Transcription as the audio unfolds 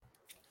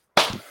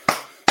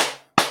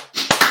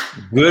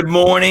Good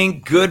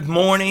morning, good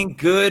morning,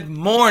 good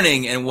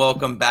morning, and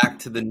welcome back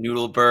to the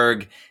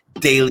Noodleberg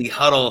Daily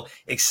Huddle,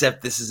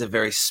 except this is a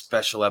very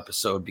special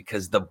episode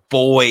because the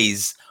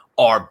boys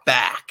are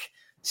back.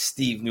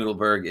 Steve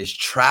Noodleberg is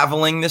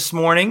traveling this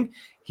morning.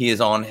 He is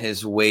on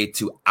his way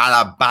to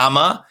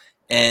Alabama,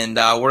 and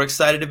we're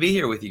excited to be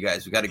here with you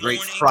guys. We got a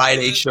great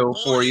Friday show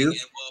for you,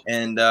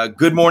 and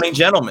good morning,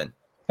 gentlemen.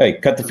 Hey,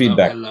 cut the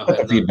feedback. Cut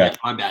the feedback. Yeah,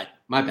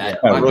 my bad.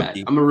 I'm a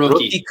rookie.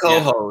 Rookie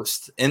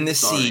co-host in the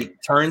seat,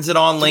 turns it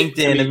on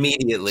LinkedIn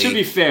immediately. To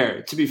be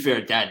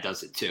fair, Dad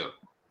does it too.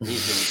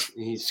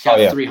 He's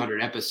got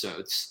 300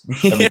 episodes.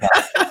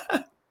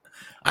 I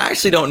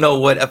actually don't know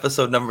what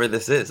episode number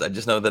this is. I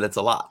just know that it's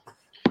a lot.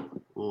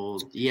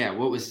 Well, yeah.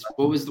 What was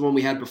the one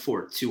we had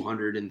before?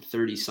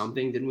 230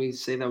 something. Didn't we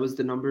say that was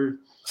the number?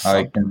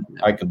 I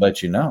could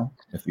let you know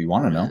if you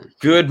want to know.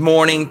 Good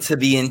morning to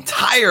the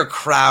entire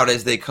crowd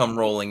as they come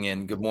rolling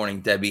in. Good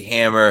morning, Debbie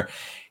Hammer,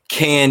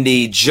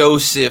 Candy,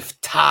 Joseph,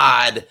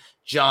 Todd,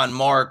 John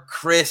Mark,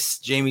 Chris,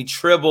 Jamie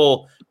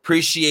Tribble.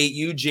 Appreciate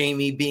you,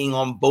 Jamie, being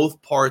on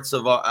both parts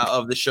of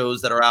the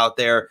shows that are out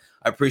there.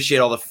 I appreciate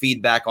all the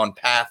feedback on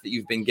Path that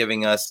you've been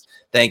giving us.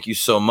 Thank you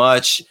so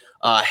much.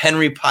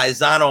 Henry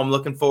Paisano, I'm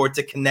looking forward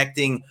to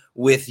connecting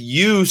with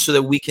you so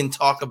that we can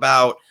talk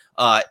about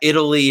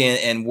Italy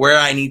and where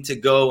I need to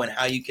go and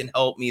how you can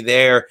help me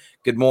there.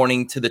 Good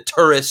morning to the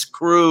tourist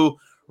crew,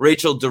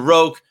 Rachel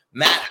DeRoke,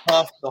 Matt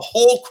Huff. The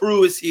whole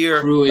crew is here.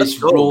 Crew is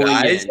rolling,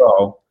 guys.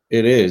 So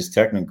it is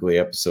technically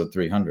episode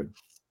 300.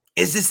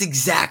 Is this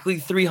exactly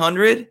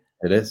 300?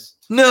 It is.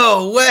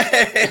 No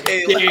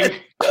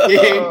way.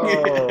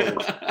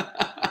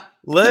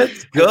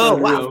 Let's go.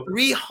 Wow,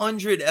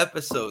 300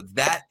 episodes.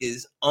 That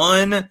is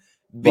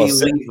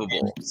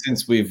unbelievable.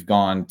 Since we've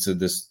gone to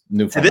this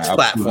new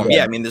platform.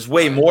 Yeah, I mean, there's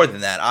way more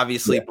than that.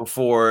 Obviously,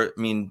 before,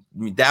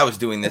 Dad was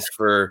doing this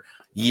for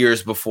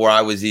years before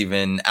I was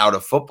even out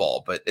of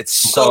football, but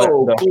it's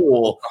so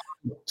cool.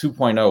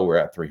 2.0, we're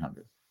at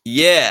 300.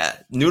 Yeah,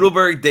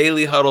 Noodleberg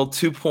Daily Huddle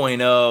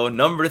 2.0,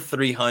 number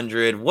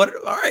 300. All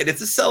right,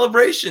 it's a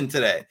celebration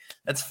today.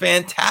 That's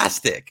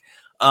fantastic.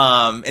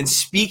 And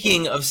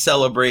speaking of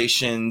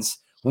celebrations,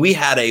 we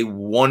had a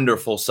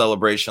wonderful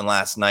celebration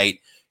last night.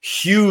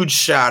 Huge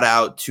shout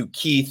out to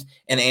Keith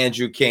and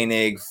Andrew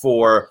Koenig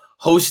for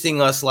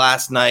hosting us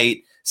last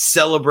night,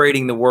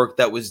 celebrating the work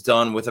that was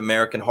done with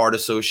American Heart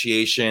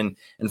Association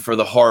and for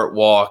the Heart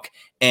Walk.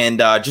 And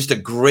just a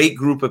great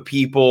group of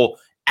people,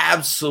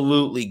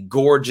 absolutely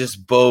gorgeous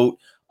boat,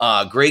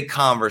 great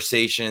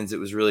conversations. It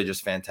was really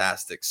just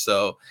fantastic.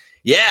 So,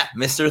 yeah,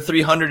 Mr.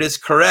 300 is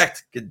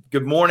correct.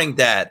 Good morning,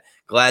 Dad.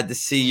 Glad to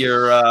see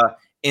you're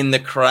in the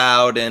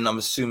crowd, and I'm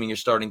assuming you're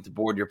starting to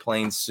board your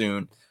plane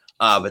soon.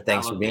 But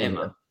thanks for being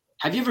here.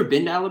 Have you ever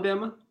been to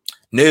Alabama?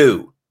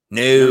 No.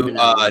 Nor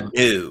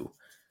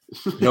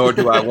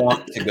do I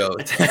want to go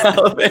to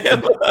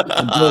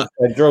Alabama.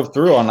 I drove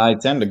through on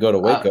I-10 to go to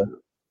Waco.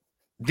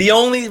 The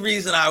only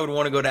reason I would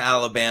want to go to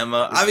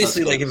Alabama,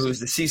 obviously, like if it was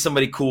to see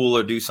somebody cool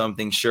or do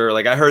something, sure.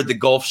 Like I heard the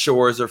Gulf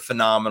Shores are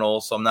phenomenal,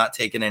 so I'm not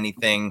taking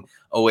anything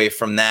away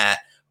from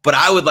that. But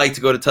I would like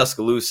to go to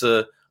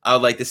Tuscaloosa. I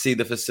would like to see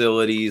the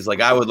facilities. Like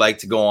I would like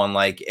to go on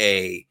like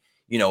a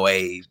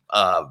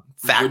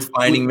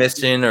fact-finding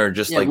mission or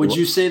just like. Would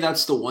you say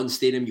that's the one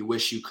stadium you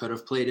wish you could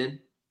have played in?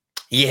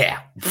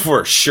 Yeah,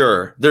 for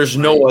sure. There's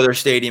no other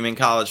stadium in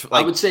college.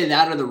 I would say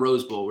that or the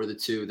Rose Bowl were the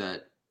two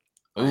that.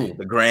 Ooh,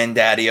 the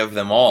granddaddy of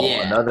them all.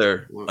 Yeah.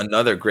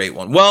 Another great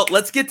one. Well,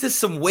 let's get to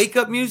some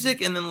wake-up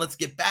music, and then let's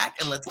get back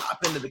and let's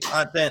hop into the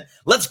content.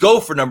 Let's go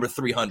for number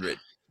 300.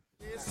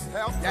 Wake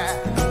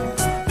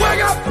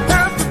up,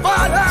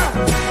 everybody!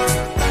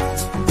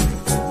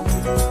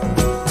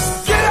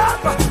 Get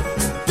up!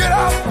 Get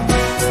up!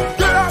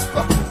 Get up!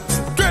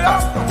 Get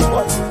up!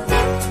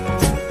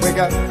 Wake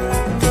up!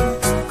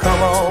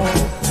 Come on!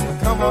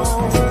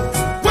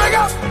 Wake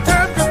up,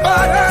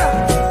 everybody!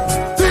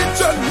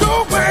 Teach a new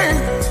way.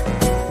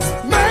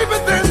 Maybe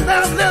then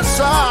they'll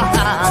listen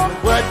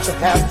what you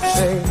have to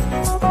say.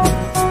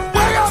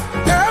 Wake up,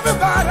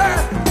 everybody!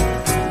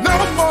 No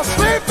more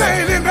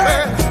sleeping in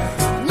bed.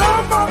 No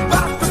more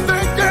about to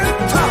thinking,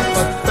 time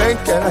of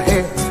thinking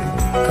ahead.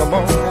 Come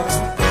on now.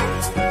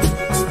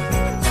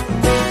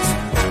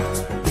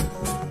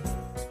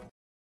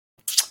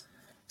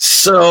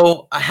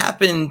 So I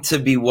happen to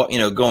be,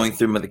 going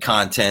through the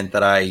content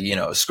that I,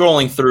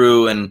 scrolling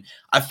through, and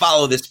I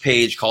follow this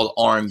page called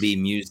R&B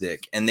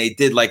Music, and they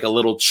did like a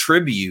little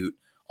tribute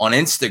on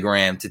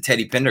Instagram to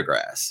Teddy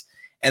Pendergrass,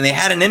 and they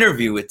had an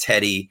interview with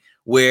Teddy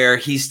where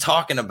he's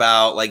talking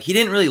about like he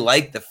didn't really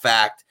like the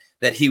fact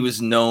that he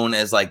was known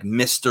as like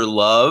Mr.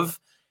 Love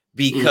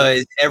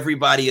because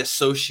everybody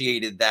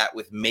associated that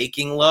with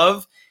making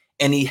love,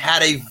 and he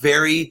had a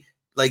very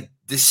like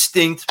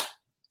distinct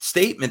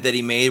statement that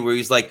he made where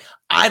he's like,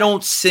 I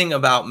don't sing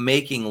about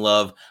making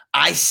love,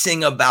 I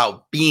sing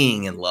about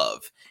being in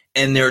love.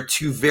 And they're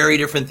two very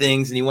different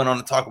things. And he went on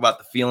to talk about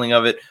the feeling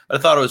of it. But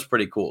I thought it was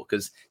pretty cool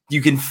because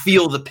you can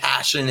feel the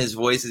passion in his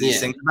voice as he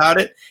sings about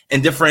it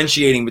and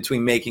differentiating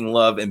between making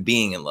love and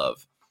being in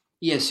love.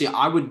 Yeah, see,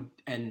 I would,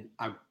 and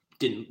I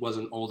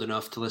wasn't old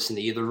enough to listen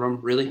to either of them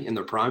really in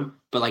their prime.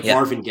 But like Yeah.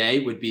 Marvin Gaye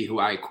would be who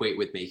I equate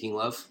with Making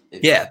Love.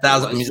 if Yeah, there I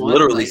was mean, one.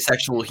 literally, Like,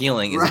 sexual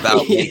healing is right,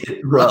 about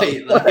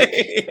right,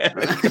 like, yeah.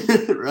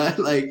 right,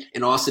 like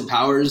in Austin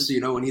Powers,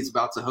 when he's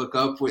about to hook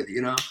up with,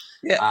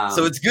 Yeah.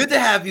 So it's good to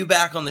have you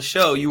back on the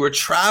show. You were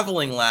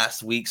traveling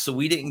last week, so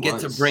we didn't get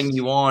to bring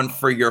you on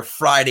for your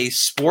Friday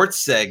sports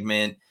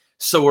segment.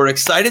 So we're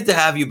excited to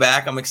have you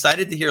back. I'm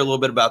excited to hear a little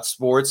bit about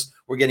sports.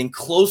 We're getting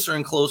closer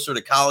and closer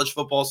to college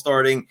football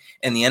starting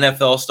and the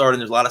NFL starting.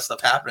 There's a lot of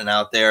stuff happening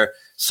out there.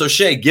 So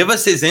Shay, give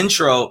us his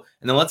intro,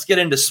 and then let's get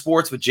into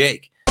sports with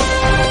Jake.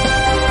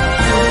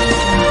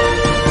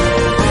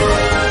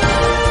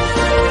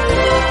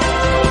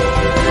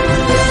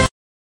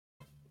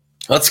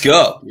 Let's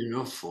go.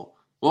 Beautiful.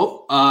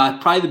 Well,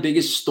 probably the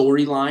biggest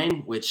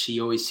storyline, which he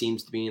always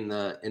seems to be in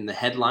the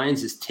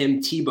headlines, is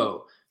Tim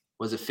Tebow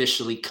was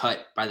officially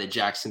cut by the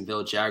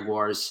Jacksonville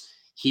Jaguars.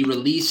 He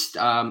released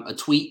a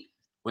tweet,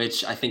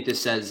 which I think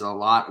this says a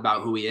lot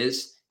about who he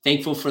is.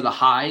 Thankful for the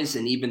highs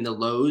and even the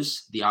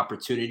lows, the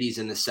opportunities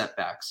and the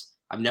setbacks.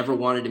 I've never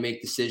wanted to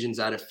make decisions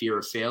out of fear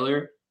of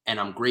failure, and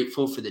I'm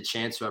grateful for the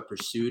chance to have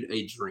pursued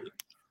a dream.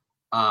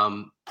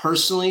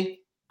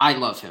 Personally, I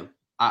love him.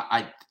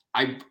 I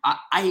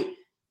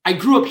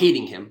grew up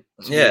hating him.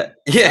 Yeah,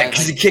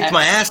 because he kicked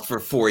my ass for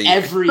 4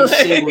 years. Every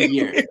single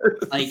year.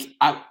 Like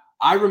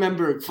I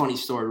remember, funny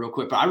story real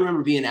quick, but I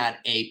remember being at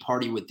a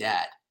party with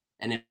Dad,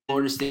 and in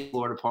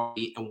Florida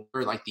party, and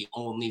we're like the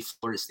only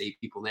Florida State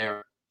people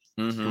there.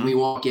 Mm-hmm. And we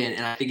walk in,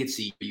 and I think it's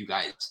you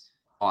guys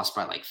lost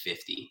by like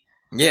 50.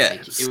 Yeah,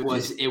 like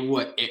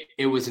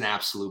it was an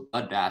absolute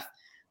bloodbath.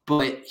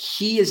 But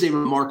he is a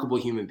remarkable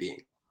human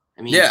being.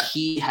 I mean,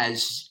 he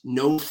has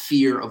no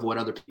fear of what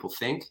other people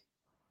think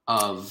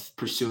of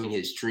pursuing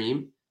his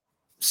dream.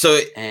 So,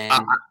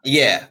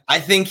 I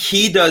think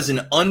he does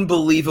an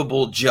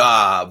unbelievable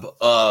job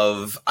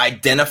of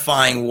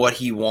identifying what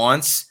he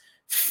wants,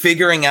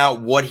 figuring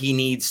out what he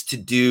needs to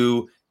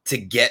do to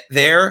get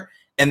there,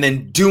 and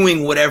then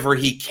doing whatever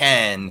he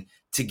can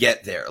to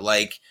get there.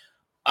 Like,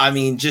 I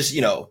mean, just,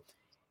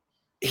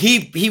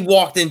 he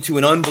walked into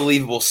an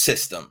unbelievable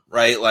system,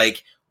 right?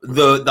 Like,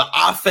 the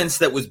offense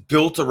that was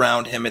built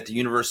around him at the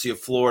University of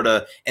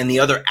Florida and the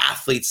other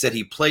athletes that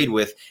he played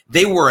with,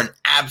 they were an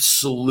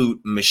absolute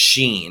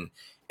machine.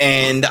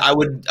 And I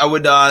would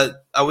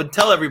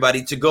tell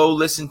everybody to go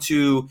listen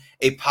to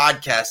a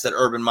podcast that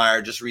Urban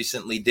Meyer just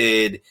recently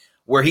did,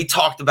 where he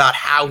talked about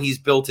how he's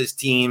built his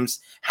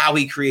teams, how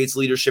he creates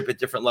leadership at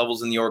different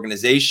levels in the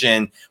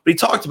organization. But he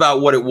talked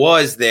about what it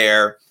was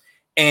there,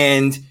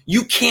 and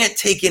you can't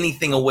take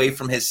anything away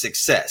from his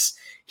success.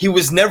 He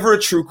was never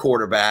a true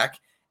quarterback.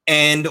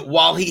 And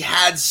while he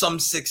had some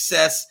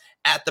success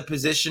at the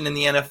position in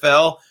the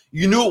NFL,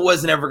 you knew it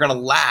wasn't ever going to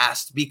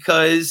last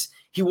because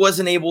he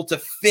wasn't able to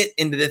fit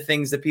into the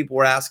things that people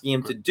were asking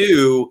him to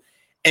do.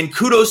 And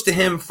kudos to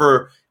him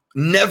for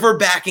never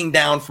backing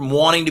down from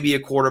wanting to be a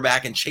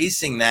quarterback and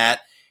chasing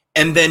that,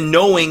 and then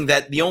knowing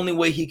that the only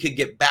way he could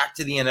get back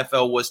to the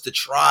NFL was to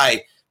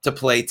try to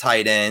play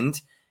tight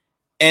end.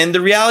 And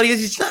the reality is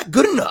he's not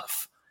good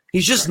enough.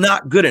 He's just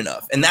not good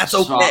enough, and that's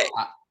okay.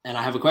 And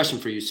I have a question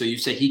for you. So you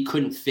say he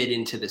couldn't fit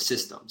into the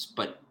systems,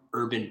 but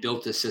Urban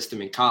built a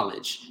system in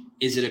college.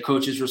 Is it a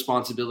coach's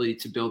responsibility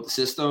to build the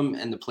system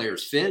and the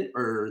players fit,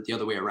 or the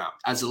other way around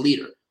as a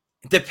leader?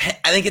 I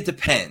think it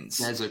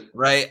depends.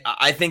 Right?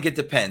 I think it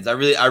depends. I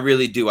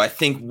really do. I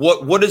think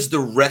what does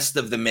the rest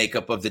of the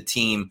makeup of the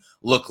team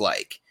look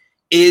like?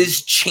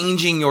 Is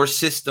changing your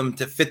system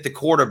to fit the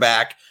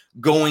quarterback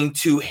going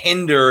to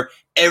hinder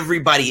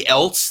everybody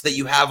else that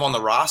you have on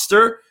the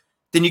roster?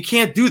 Then you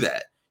can't do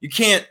that. You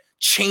can't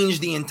change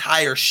the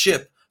entire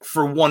ship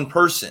for one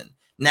person.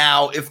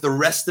 Now, if the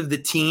rest of the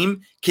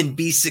team can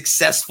be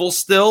successful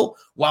still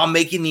while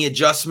making the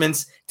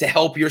adjustments to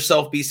help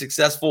yourself be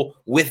successful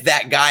with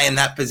that guy in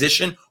that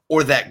position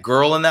or that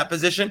girl in that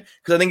position,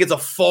 because I think it's a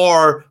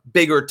far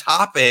bigger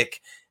topic,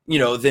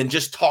 than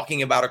just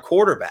talking about a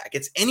quarterback.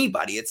 It's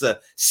anybody. It's a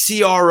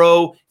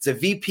CRO, it's a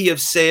VP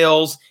of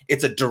sales,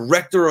 it's a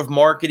director of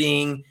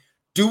marketing.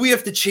 Do we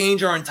have to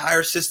change our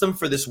entire system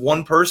for this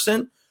one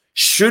person?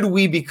 Should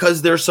we,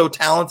 because they're so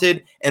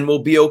talented and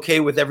we'll be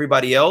okay with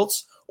everybody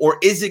else? Or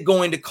is it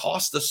going to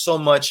cost us so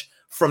much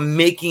from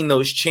making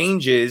those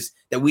changes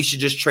that we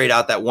should just trade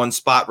out that one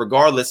spot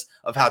regardless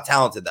of how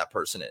talented that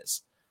person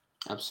is?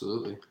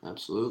 Absolutely.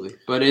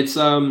 But it's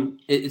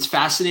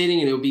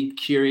fascinating, and it'll be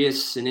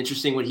curious and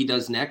interesting what he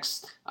does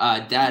next.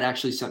 Dad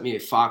actually sent me a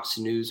Fox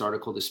News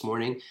article this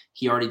morning.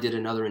 He already did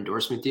another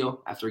endorsement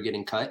deal after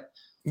getting cut.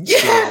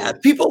 Yeah,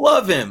 people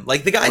love him.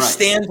 Like, the guy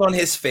stands on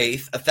his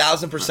faith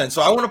 1,000%.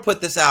 So I want to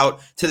put this out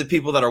to the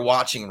people that are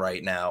watching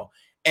right now.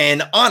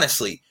 And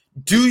honestly,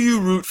 do you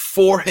root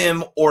for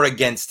him or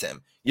against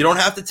him? You don't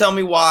have to tell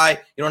me why.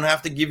 You don't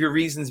have to give your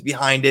reasons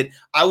behind it.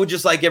 I would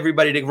just like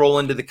everybody to roll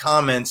into the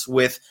comments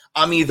with,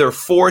 I'm either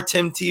for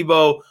Tim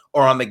Tebow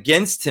or I'm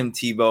against Tim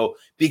Tebow,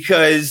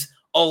 because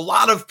a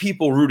lot of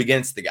people root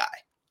against the guy.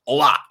 A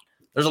lot.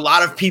 There's a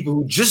lot of people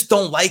who just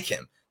don't like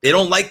him. They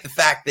don't like the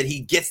fact that he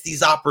gets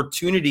these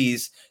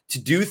opportunities to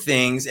do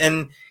things.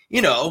 And,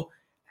 you know,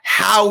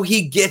 how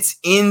he gets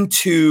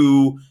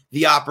into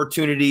the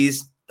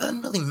opportunities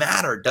doesn't really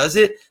matter, does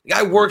it? The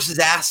guy works his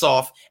ass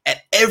off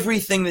at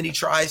everything that he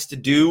tries to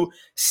do,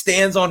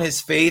 stands on his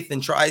faith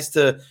and tries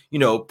to, you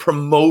know,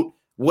 promote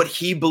what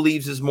he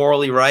believes is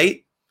morally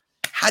right.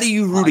 How do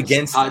you root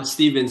against Todd him?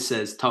 Stevens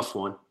says, tough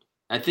one.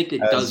 I think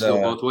it does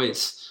go both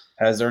ways.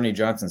 As Ernie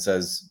Johnson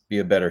says, be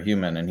a better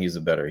human, and he's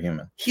a better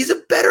human. He's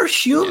a better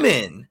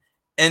human.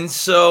 Yeah. And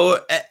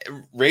so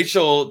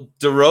Rachel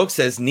DeRoque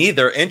says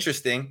neither.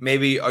 Interesting.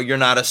 Maybe you're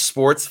not a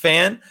sports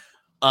fan.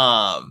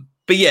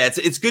 But yeah,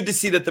 it's good to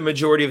see that the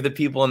majority of the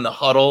people in the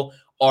huddle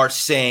are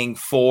saying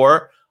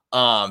for,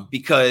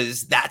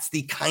 because that's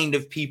the kind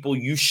of people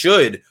you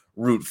should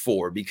root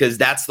for, because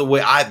that's the way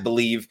I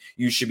believe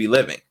you should be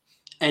living.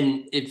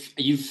 And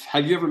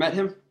have you ever met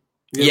him?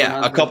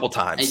 Yeah, a couple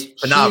times.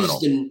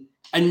 Phenomenal.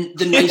 And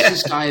the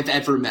nicest guy I've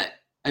ever met.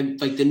 I'm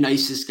like the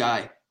nicest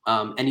guy.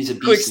 And he's a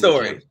beast.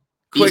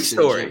 Quick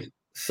story.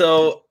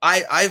 So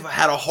I've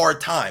had a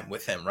hard time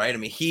with him, right? I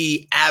mean,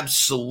 he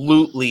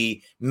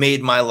absolutely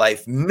made my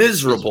life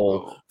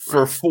miserable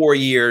for 4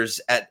 years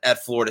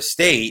at Florida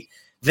State.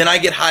 Then I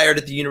get hired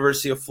at the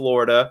University of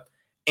Florida,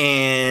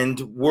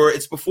 and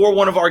it's before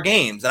one of our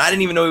games, and I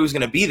didn't even know he was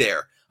going to be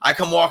there. I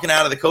come walking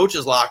out of the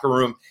coach's locker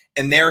room,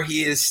 and there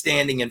he is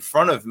standing in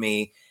front of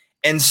me.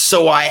 And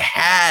so I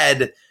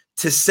had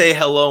to say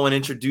hello and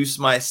introduce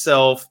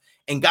myself,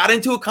 and got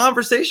into a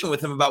conversation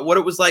with him about what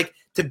it was like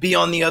to be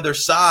on the other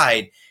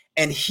side.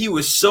 And he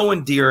was so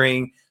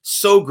endearing,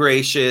 so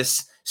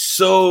gracious,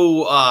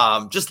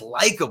 so just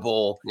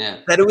likable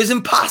that it was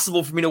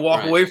impossible for me to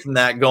walk away from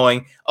that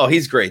going, oh,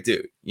 he's a great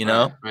dude, you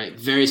know? Right.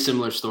 Very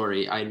similar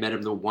story. I met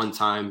him the one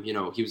time, you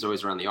know, he was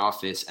always around the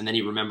office, and then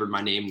he remembered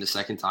my name the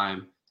second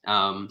time.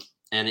 And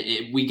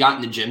we got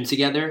in the gym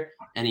together,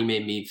 and he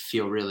made me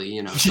feel really,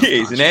 you know,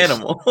 he's an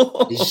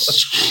animal.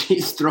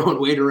 he's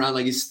throwing weight around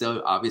like he's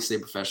still obviously a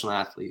professional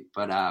athlete.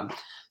 But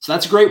so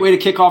that's a great way to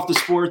kick off the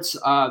sports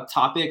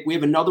topic. We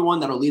have another one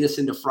that'll lead us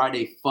into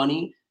Friday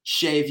Funny.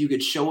 Shay, if you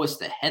could show us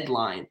the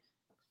headline.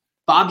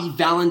 Bobby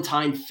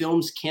Valentine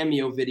films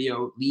cameo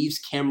video, leaves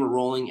camera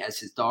rolling as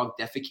his dog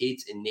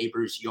defecates in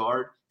neighbor's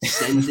yard,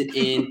 sends it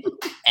in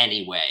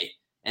anyway.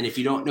 And if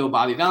you don't know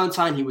Bobby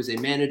Valentine, he was a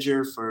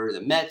manager for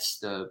the Mets,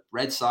 the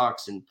Red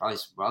Sox, and probably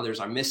some others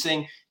I'm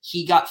missing.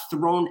 He got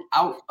thrown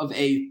out of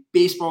a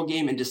baseball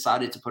game and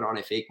decided to put on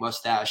a fake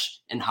mustache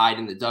and hide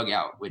in the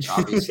dugout, which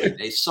obviously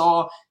they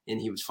saw, and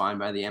he was fined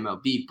by the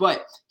MLB.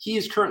 But he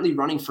is currently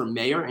running for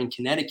mayor in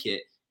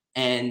Connecticut,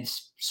 and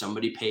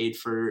somebody paid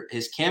for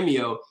his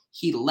cameo.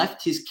 He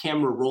left his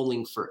camera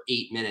rolling for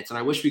 8 minutes, and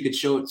I wish we could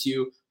show it to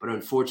you, but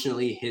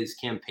unfortunately his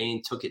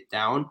campaign took it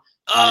down.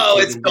 Oh,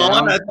 it's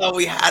gone. I thought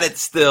we had it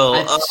still.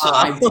 I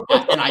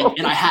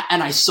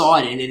saw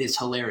it, and it is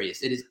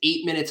hilarious. It is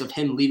 8 minutes of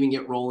him leaving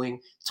it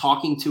rolling,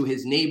 talking to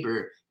his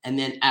neighbor, and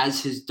then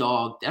as his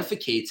dog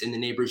defecates in the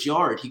neighbor's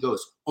yard, he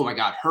goes, "Oh my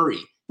God,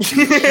 hurry!"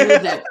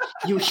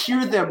 You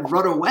hear them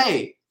run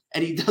away,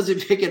 and he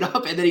doesn't pick it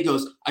up, and then he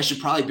goes, "I should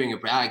probably bring a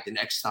bag the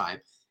next time."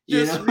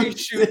 Just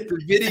reshoot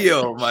the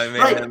video, my man.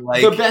 Right.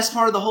 Like, the best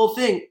part of the whole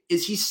thing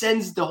is he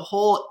sends the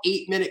whole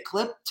 8-minute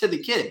clip to the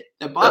kid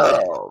that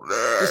Bobby.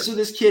 So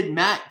this kid,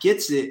 Matt,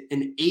 gets it,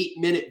 an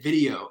 8-minute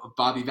video of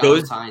Bobby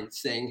Valentine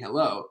saying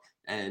hello.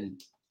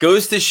 And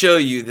goes to show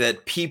you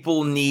that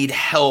people need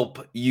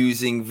help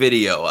using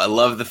video. I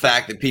love the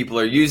fact that people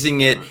are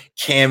using it.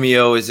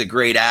 Cameo is a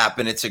great app,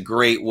 and it's a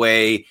great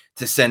way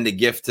to send a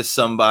gift to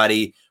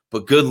somebody.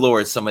 But good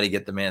Lord, somebody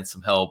get the man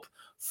some help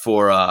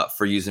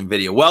for using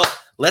video. Well,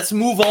 let's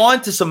move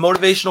on to some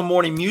motivational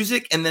morning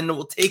music, and then it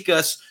will take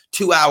us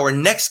to our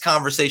next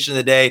conversation of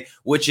the day,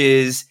 which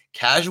is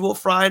Casual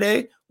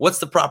Friday. What's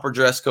the proper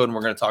dress code? And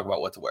we're going to talk about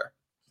what to wear.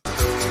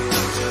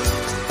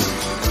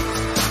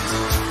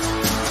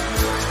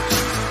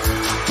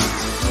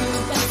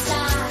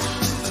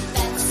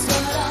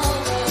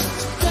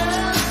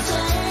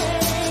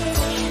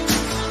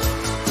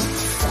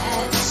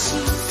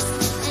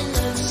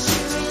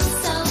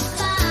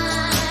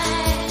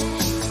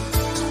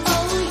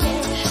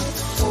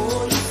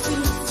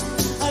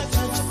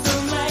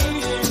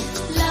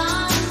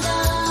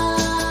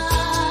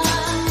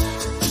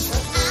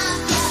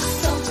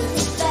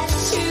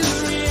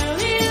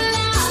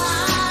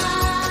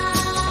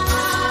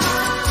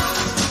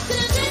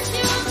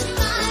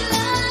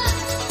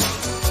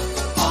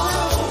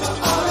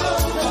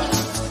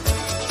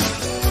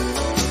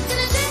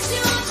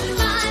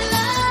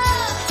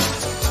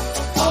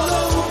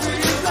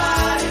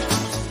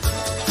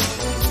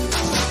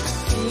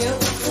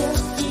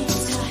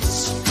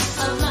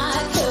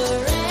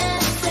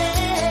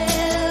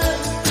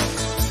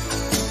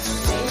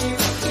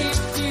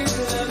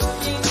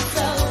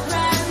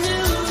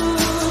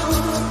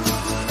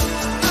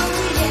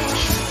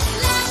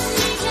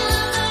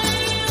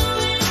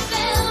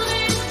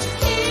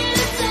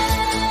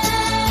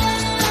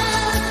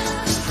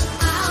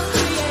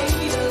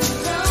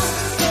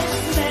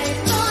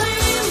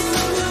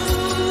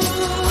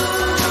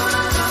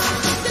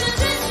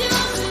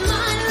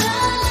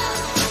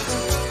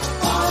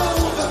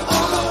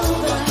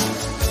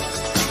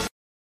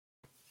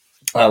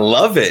 I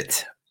love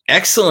it.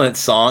 Excellent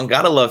song.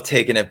 Gotta love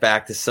taking it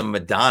back to some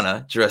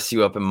Madonna, Dress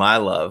You Up in My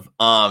Love.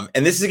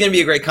 And this is going to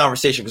be a great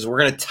conversation because we're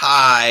going to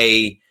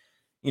tie,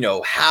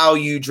 how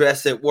you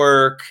dress at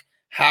work,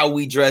 how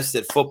we dressed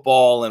at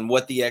football, and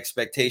what the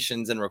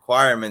expectations and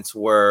requirements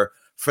were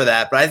for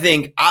that. But I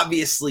think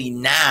obviously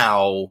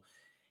now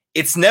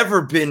it's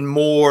never been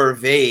more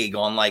vague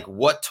on like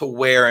what to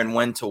wear and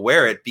when to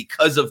wear it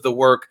because of the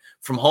work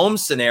from home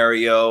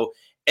scenario.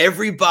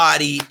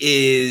 Everybody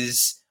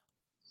is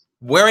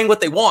wearing what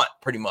they want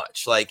pretty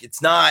much. Like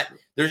it's not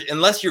there's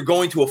unless you're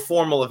going to a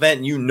formal event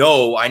and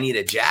I need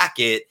a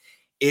jacket.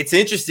 It's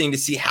interesting to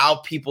see how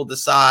people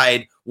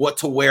decide what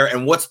to wear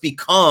and what's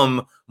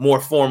become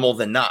more formal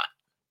than not.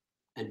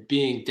 And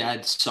being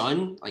dad's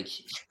son, like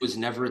he was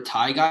never a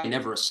tie guy,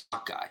 never a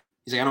sock guy.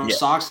 He's like, I don't have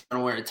socks, I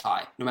don't wear a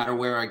tie, no matter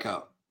where I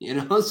go.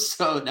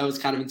 So that was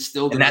kind of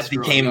instilled. And that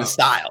became the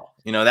style.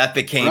 That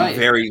became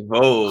very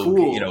vogue.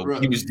 Cool,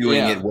 he was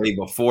doing it way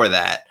before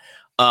that.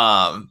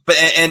 But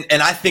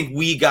I think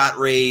we got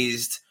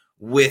raised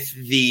with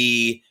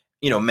the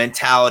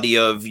mentality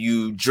of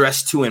you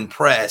dress to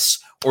impress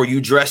or you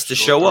dress to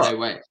show up.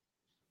 Right.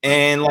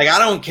 And like I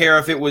don't care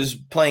if it was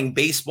playing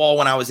baseball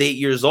when I was 8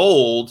 years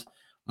old.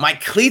 My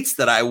cleats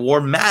that I wore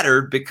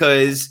mattered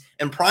because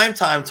and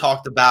Primetime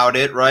talked about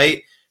it,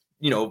 right?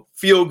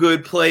 Feel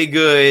good, play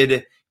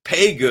good,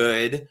 pay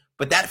good.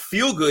 But that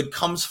feel good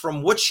comes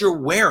from what you're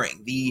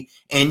wearing.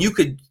 And you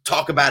could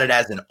talk about it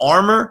as an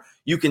armor.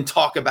 You can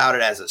talk about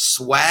it as a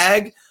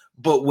swag.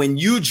 But when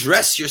you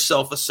dress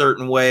yourself a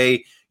certain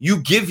way, you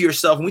give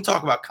yourself, when we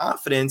talk about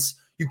confidence,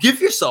 you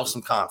give yourself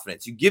some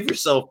confidence. You give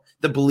yourself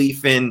the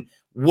belief in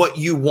what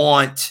you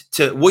want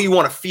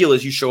to feel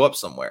as you show up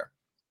somewhere.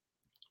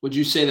 Would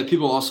you say that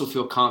people also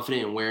feel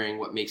confident in wearing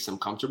what makes them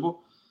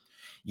comfortable?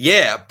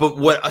 Yeah,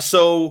 but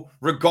so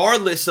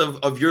regardless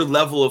of your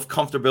level of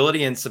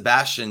comfortability, and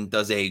Sebastian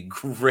does a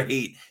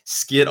great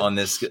skit on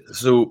this.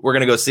 So we're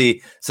going to go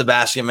see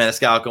Sebastian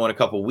Maniscalco in a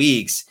couple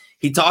weeks.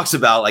 He talks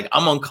about like,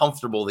 I'm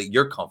uncomfortable that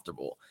you're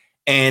comfortable.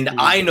 And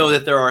I know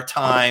that there are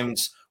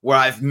times where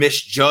I've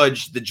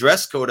misjudged the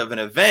dress code of an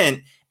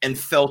event and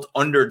felt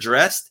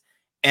underdressed.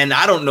 And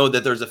I don't know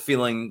that there's a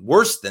feeling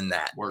worse than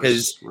that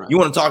because you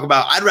want to talk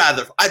about,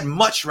 I'd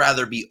much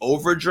rather be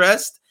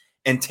overdressed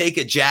and take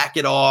a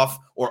jacket off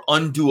or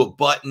undo a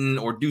button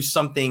or do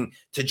something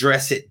to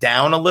dress it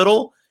down a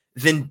little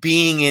than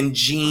being in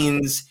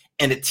jeans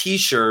and a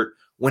t-shirt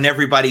when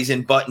everybody's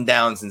in button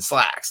downs and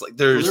slacks. Like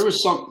there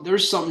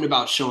was something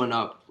about showing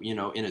up,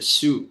 in a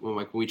suit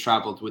when we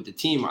traveled with the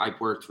team. I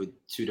worked with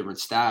two different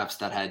staffs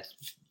that had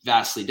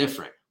vastly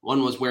different.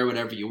 One was wear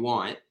whatever you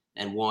want.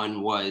 And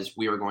one was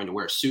we were going to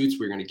wear suits.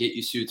 We were going to get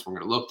you suits. We're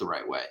going to look the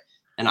right way.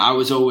 And I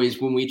was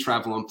always, when we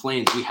travel on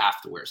planes, we have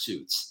to wear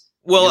suits.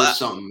 Well, there's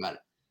something about it.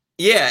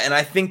 Yeah. And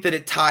I think that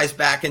it ties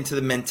back into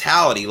the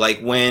mentality. Like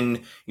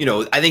when,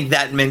 I think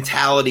that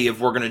mentality of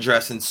we're going to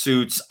dress in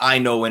suits, I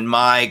know in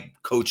my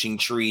coaching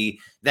tree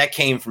that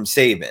came from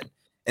Saban.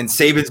 And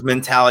Saban's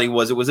mentality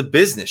was it was a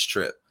business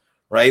trip,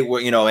 right?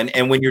 Where,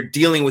 and when you're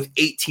dealing with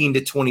 18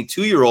 to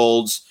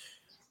 22-year-olds,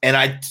 and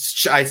I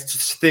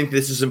think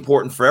this is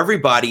important for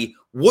everybody,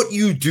 what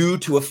you do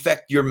to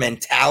affect your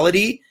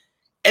mentality,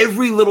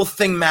 every little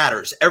thing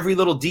matters. Every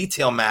little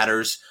detail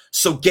matters.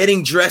 So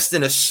getting dressed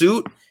in a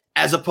suit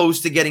as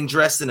opposed to getting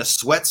dressed in a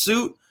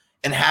sweatsuit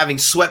and having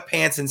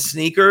sweatpants and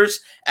sneakers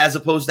as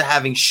opposed to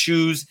having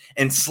shoes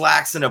and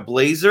slacks and a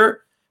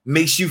blazer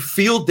makes you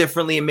feel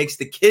differently. It makes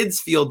the kids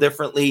feel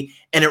differently.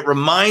 And it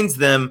reminds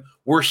them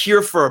we're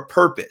here for a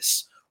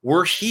purpose.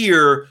 We're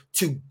here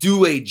to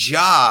do a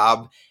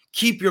job.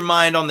 Keep your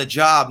mind on the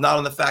job, not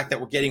on the fact that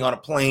we're getting on a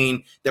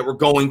plane, that we're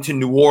going to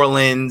New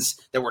Orleans,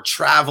 that we're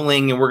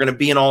traveling and we're going to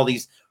be in all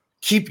these.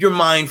 Keep your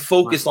mind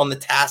focused on the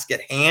task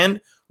at hand,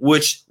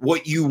 which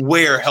what you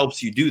wear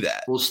helps you do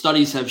that. Well,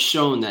 studies have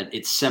shown that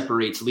it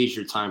separates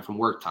leisure time from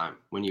work time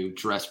when you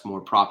dress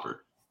more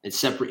proper. It's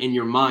separate in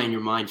your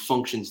mind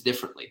functions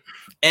differently.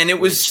 And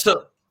it was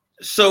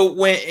so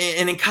when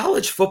in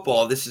college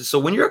football,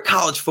 when you're a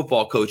college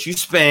football coach, you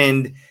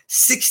spend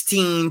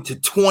 16 to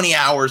 20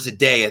 hours a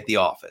day at the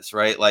office,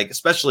 right? Like,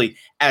 especially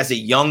as a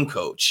young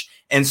coach.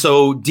 And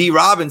so D.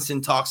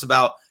 Robinson talks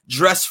about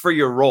dress for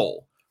your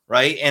role,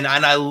 right? And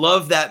I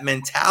love that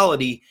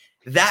mentality.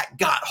 That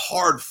got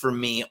hard for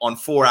me on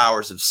 4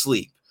 hours of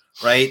sleep,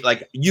 right?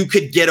 Like you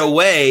could get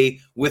away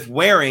with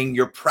wearing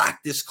your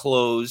practice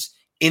clothes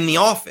in the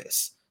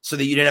office so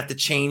that you didn't have to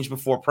change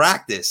before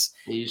practice.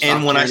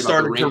 And when I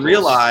started to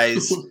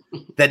realize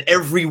that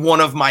every one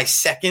of my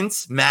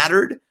seconds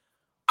mattered,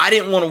 I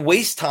didn't want to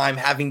waste time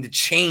having to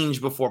change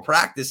before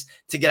practice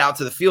to get out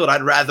to the field.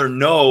 I'd rather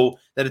know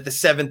that at the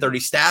 7:30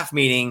 staff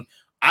meeting,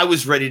 I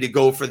was ready to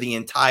go for the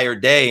entire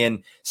day.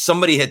 And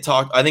somebody had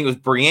talked, I think it was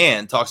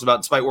Brienne, talks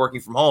about despite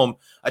working from home,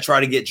 I try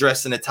to get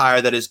dressed in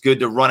attire that is good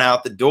to run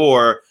out the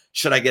door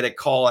should I get a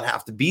call and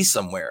have to be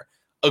somewhere.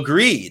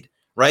 Agreed.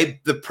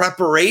 Right? The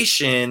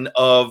preparation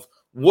of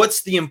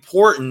what's the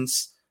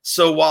importance.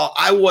 So while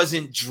I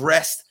wasn't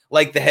dressed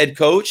like the head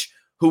coach,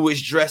 who was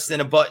dressed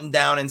in a button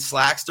down and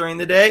slacks during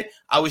the day.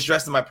 I was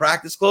dressed in my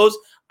practice clothes.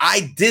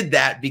 I did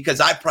that because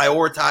I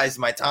prioritized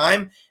my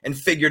time and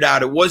figured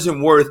out it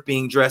wasn't worth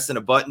being dressed in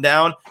a button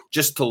down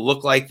just to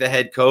look like the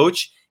head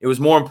coach. It was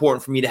more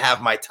important for me to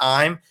have my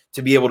time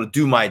to be able to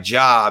do my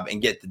job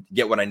and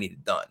get what I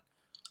needed done.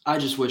 I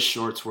just wish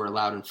shorts were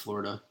allowed in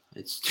Florida.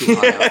 It's too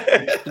hot out.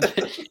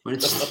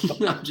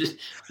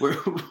 We're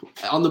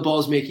on the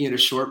Balls making it a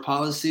short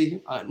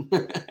policy.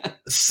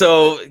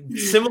 So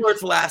similar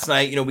to last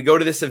night, we go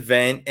to this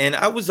event and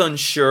I was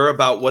unsure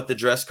about what the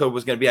dress code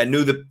was going to be. I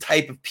knew the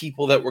type of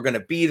people that were going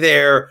to be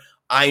there.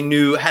 I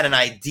had an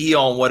idea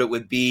on what it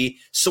would be.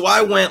 So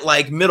I went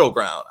like middle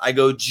ground. I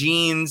go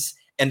jeans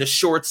and a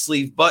short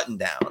sleeve button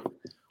down.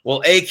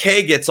 Well,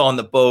 AK gets on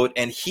the boat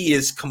and he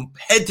is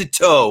head to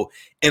toe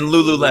in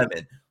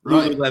Lululemon.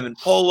 Right. Lululemon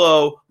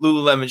polo,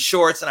 Lululemon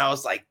shorts. And I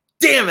was like,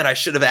 damn it, I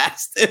should have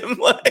asked him.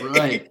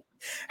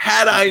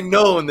 Had I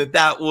known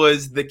that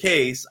was the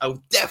case, I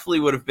definitely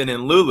would have been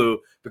in Lulu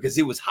because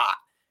it was hot.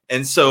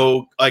 And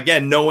so,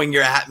 again, knowing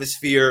your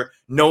atmosphere,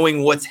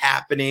 knowing what's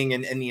happening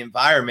and the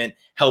environment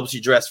helps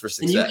you dress for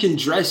success. And you can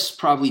dress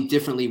probably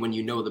differently when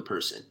you know the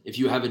person. If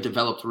you have a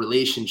developed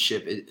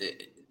relationship,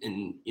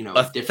 and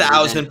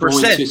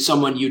 1,000% to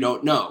someone you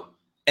don't know.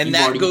 And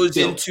that goes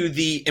into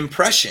the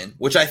impression,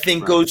 which I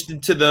think goes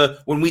into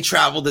when we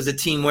traveled as a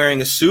team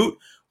wearing a suit,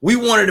 we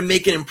wanted to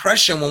make an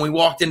impression when we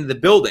walked into the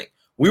building.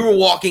 We were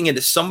walking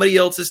into somebody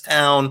else's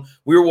town.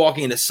 We were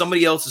walking into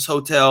somebody else's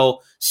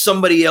hotel,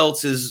 somebody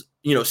else's,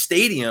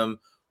 stadium.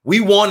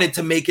 We wanted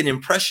to make an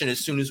impression as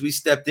soon as we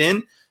stepped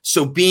in.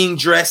 So being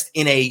dressed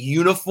in a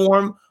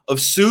uniform of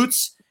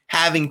suits,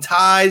 having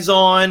ties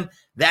on,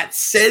 that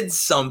said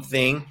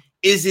something.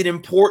 Is it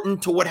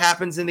important to what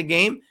happens in the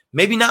game?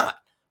 Maybe not.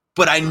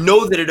 But I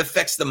know that it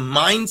affects the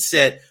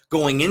mindset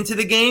going into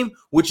the game,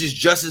 which is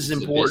just as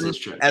important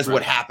as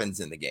what happens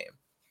in the game.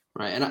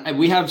 Right. And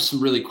we have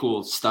some really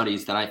cool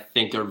studies that I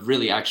think are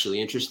really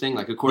actually interesting.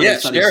 Like according to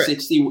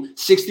studies,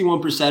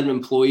 61% of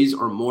employees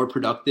are more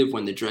productive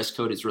when the dress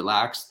code is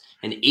relaxed.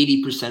 And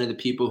 80% of the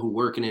people who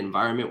work in an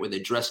environment with a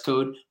dress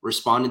code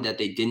responded that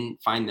they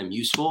didn't find them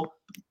useful.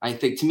 I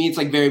think to me, it's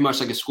very much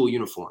like a school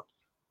uniform.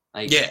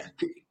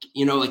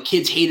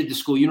 Kids hated the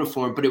school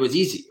uniform, but it was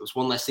easy. It was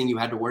one less thing you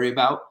had to worry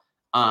about.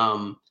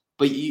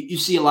 But you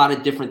see a lot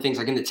of different things,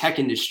 like in the tech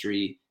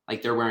industry,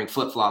 they're wearing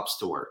flip-flops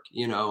to work,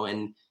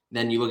 and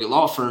then you look at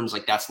law firms,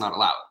 that's not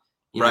allowed,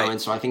 you know? And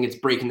so I think it's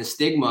breaking the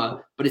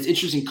stigma, but it's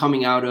interesting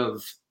coming out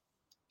of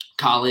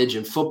college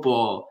and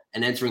football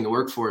and entering the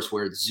workforce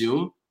where it's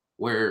Zoom,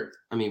 where,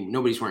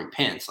 nobody's wearing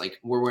pants.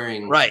 We're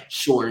wearing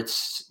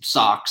shorts,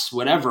 socks,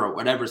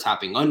 whatever's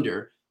happening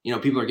under.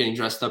 People are getting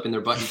dressed up in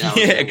their button downs.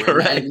 Yeah,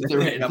 correct.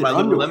 They got my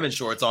Lululemon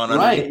shorts on.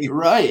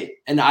 Right.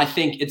 And I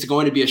think it's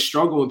going to be a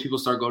struggle when people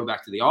start going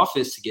back to the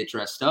office to get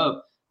dressed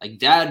up.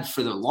 Dad,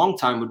 for the long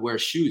time, would wear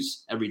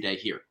shoes every day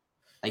here.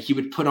 He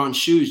would put on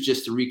shoes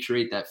just to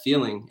recreate that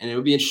feeling. And it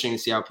would be interesting to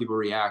see how people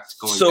react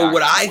going back. So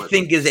what I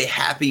think is a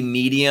happy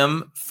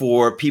medium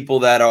for people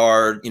that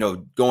are,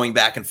 going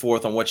back and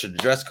forth on what should the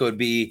dress code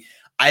be,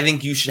 I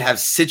think you should have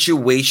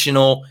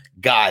situational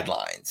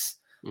guidelines.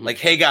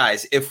 Hey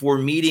guys, if we're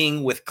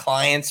meeting with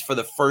clients for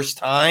the first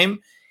time,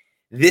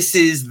 this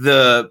is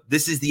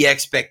the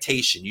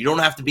expectation. You don't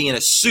have to be in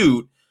a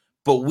suit,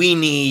 but we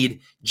need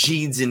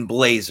jeans and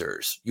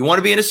blazers. You want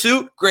to be in a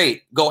suit?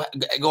 Great. Go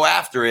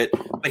after it.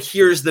 But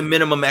here's the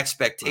minimum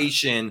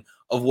expectation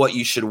of what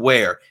you should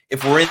wear.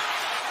 If we're in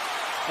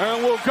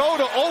and we'll go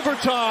to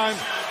overtime.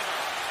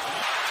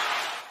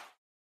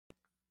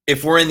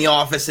 If we're in the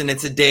office and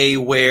it's a day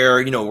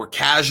where, we're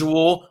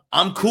casual,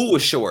 I'm cool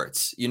with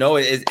shorts,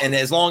 and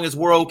as long as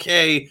we're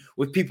okay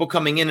with people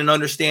coming in and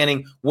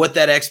understanding what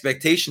that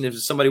expectation is,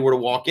 if somebody were to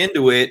walk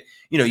into it,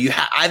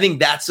 I think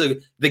that's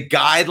the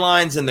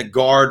guidelines and the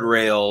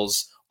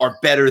guardrails are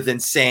better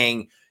than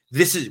saying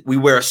we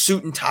wear a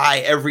suit and tie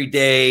every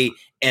day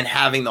and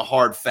having the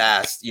hard,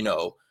 fast,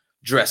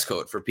 dress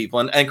code for people.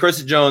 And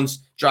Carissa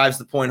Jones drives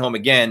the point home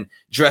again,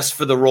 dress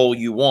for the role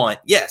you want.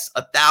 Yes,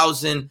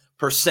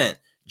 1,000%.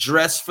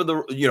 Dress for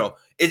the,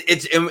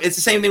 it's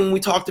the same thing when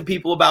we talk to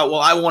people about, well,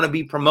 I want to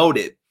be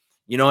promoted,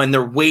 and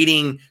they're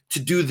waiting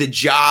to do the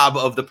job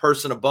of the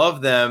person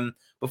above them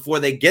before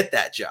they get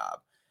that job.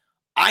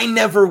 I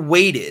never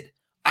waited.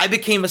 I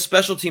became a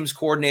special teams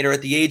coordinator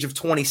at the age of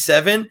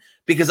 27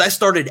 because I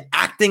started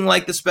acting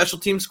like the special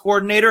teams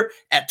coordinator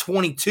at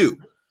 22.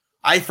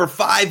 I, for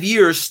 5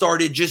 years,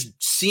 started just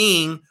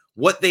seeing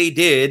what they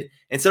did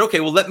and said, okay,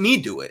 well, let me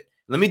do it.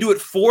 Let me do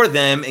it for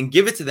them and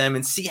give it to them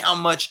and see how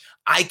much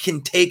I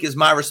can take as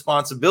my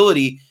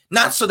responsibility,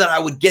 not so that I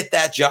would get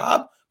that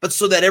job, but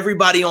so that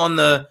everybody on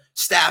the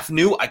staff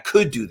knew I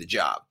could do the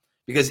job.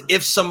 Because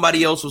if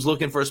somebody else was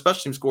looking for a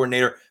special teams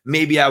coordinator,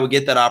 maybe I would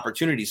get that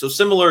opportunity. So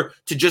similar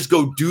to just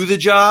go do the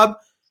job,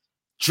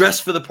 dress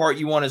for the part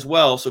you want as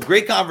well. So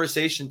great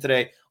conversation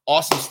today.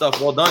 Awesome stuff.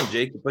 Well done,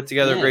 Jake. You put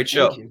together a great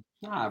show.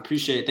 I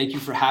appreciate it. Thank you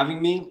for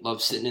having me.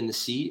 Love sitting in the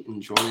seat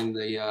and joining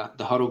the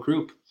huddle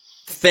group.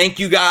 Thank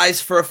you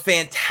guys for a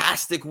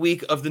fantastic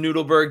week of the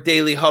Noodleberg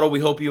Daily Huddle. We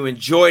hope you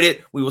enjoyed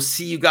it. We will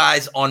see you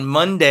guys on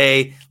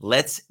Monday.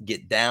 Let's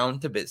get down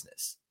to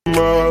business.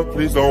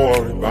 Please don't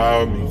worry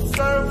about me.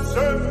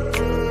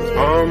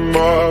 I'm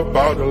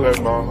about to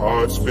let my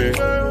heart speak.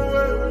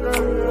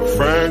 My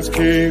friends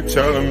keep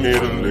telling me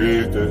to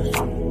leave this.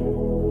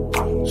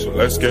 So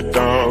let's get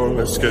down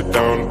to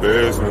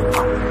business.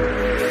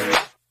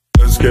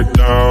 Let's get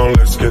down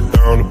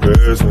to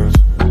business.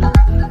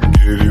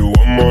 Give you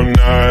one more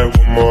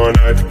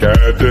night to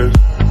get this.